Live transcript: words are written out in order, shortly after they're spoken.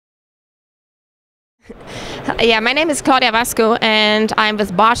Yeah, my name is Claudia Vasco and I'm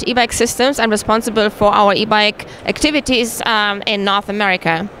with Bosch eBike Systems. I'm responsible for our e-bike activities in North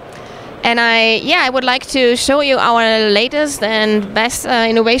America. And I would like to show you our latest and best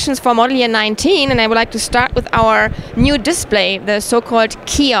innovations for model year 19, and I would like to start with our new display, the so-called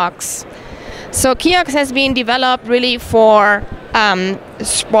Kiox. So Kiox has been developed really for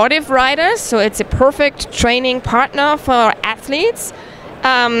sportive riders, so it's a perfect training partner for athletes.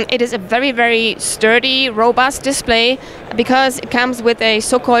 It is a very, very sturdy, robust display because it comes with a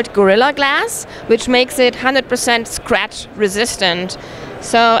so-called Gorilla Glass, which makes it 100% scratch resistant.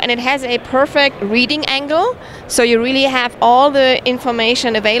 And it has a perfect reading angle, so you really have all the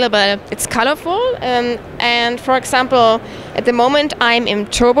information available. It's colorful, and for example, at the moment I'm in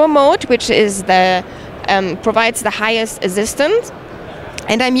turbo mode, which is provides the highest assistance,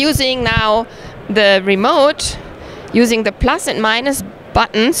 and I'm using now the remote, using the plus and minus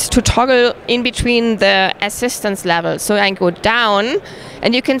buttons to toggle in between the assistance levels. So I go down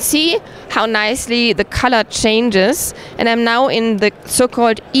and you can see how nicely the color changes, and I'm now in the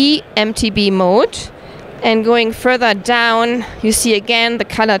so-called eMTB mode, and going further down you see again the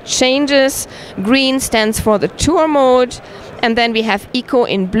color changes. Green stands for the tour mode, and then we have eco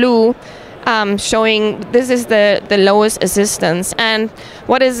in blue, showing this is the lowest assistance. And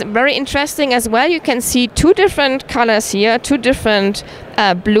what is very interesting as well, you can see two different colors here, two different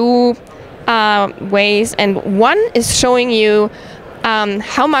blue ways, and one is showing you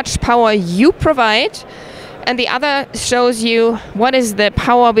how much power you provide, and the other shows you what is the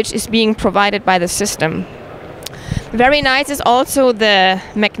power which is being provided by the system. Very nice is also the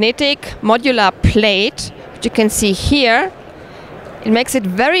magnetic modular plate, which you can see here. It makes it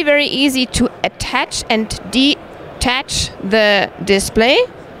very, very easy to attach and detach the display.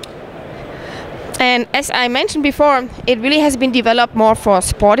 And as I mentioned before, it really has been developed more for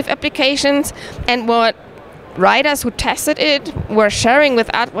sportive applications, and what riders who tested it were sharing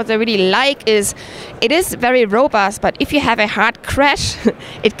with us what they really like is it is very robust, but if you have a hard crash,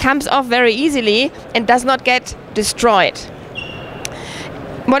 it comes off very easily and does not get destroyed.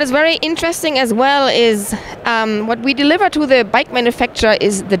 What is very interesting as well is what we deliver to the bike manufacturer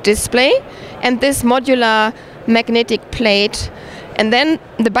is the display and this modular magnetic plate. And then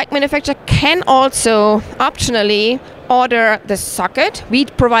the bike manufacturer can also optionally order the socket. We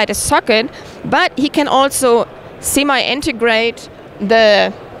provide a socket, but he can also semi-integrate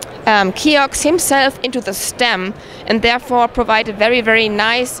the Kiox himself into the stem, and therefore provide a very, very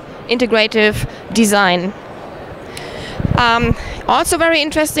nice integrative design. Also very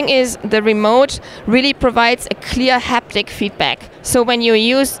interesting is the remote really provides a clear haptic feedback. So when you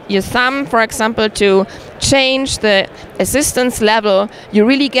use your thumb, for example, to change the assistance level, you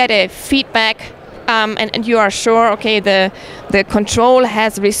really get a feedback, and you are sure, okay, the control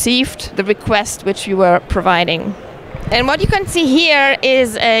has received the request which you were providing. And what you can see here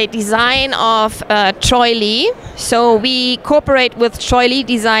is a design of Troy Lee. So we cooperate with Troy Lee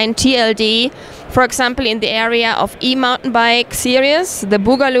Design TLD, for example, in the area of e-mountain bike series, the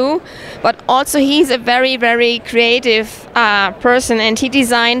Boogaloo. But also he's a very, very creative person, and he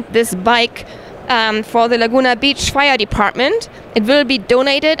designed this bike for the Laguna Beach Fire Department. It will be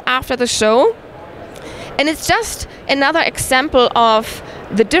donated after the show. And it's just another example of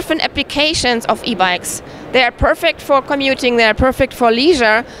the different applications of e-bikes. They are perfect for commuting, they are perfect for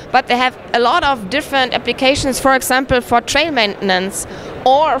leisure, but they have a lot of different applications, for example, for trail maintenance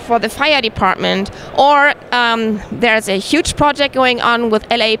or for the fire department. Or there's a huge project going on with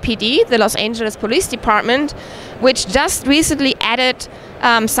LAPD, the Los Angeles Police Department, which just recently added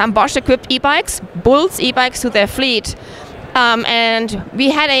some Bosch-equipped e-bikes, Bulls e-bikes, to their fleet. And we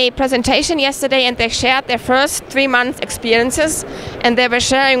had a presentation yesterday, and they shared their first 3 months experiences, and they were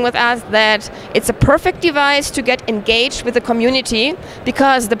sharing with us that it's a perfect device to get engaged with the community,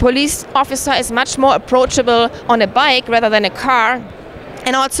 because the police officer is much more approachable on a bike rather than a car.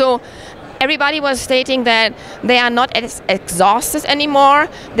 And also everybody was stating that they are not as exhausted anymore.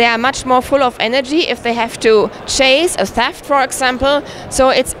 They are much more full of energy if they have to chase a theft, for example. So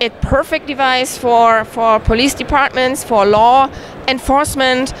it's a perfect device for police departments, for law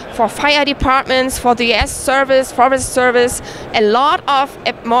enforcement, for fire departments, for the US service, forest service, a lot of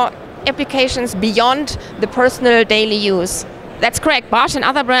more applications beyond the personal daily use. That's correct. Bosch and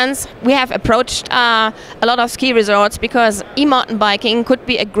other brands, we have approached a lot of ski resorts, because e-mountain biking could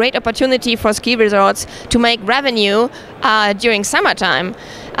be a great opportunity for ski resorts to make revenue during summertime.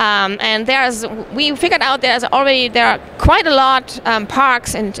 And we figured out there are quite a lot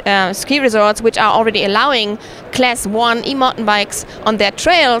parks and ski resorts which are already allowing Class 1 e-mountain bikes on their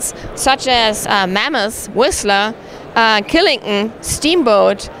trails, such as Mammoth, Whistler, Killington,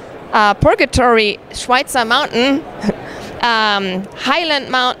 Steamboat, Purgatory, Schweizer Mountain, Highland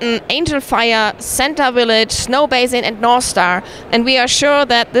Mountain, Angel Fire, Center Village, Snow Basin, and North Star. And we are sure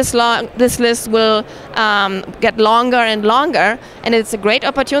that this list will get longer and longer, and it's a great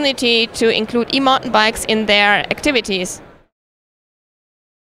opportunity to include e-mountain bikes in their activities.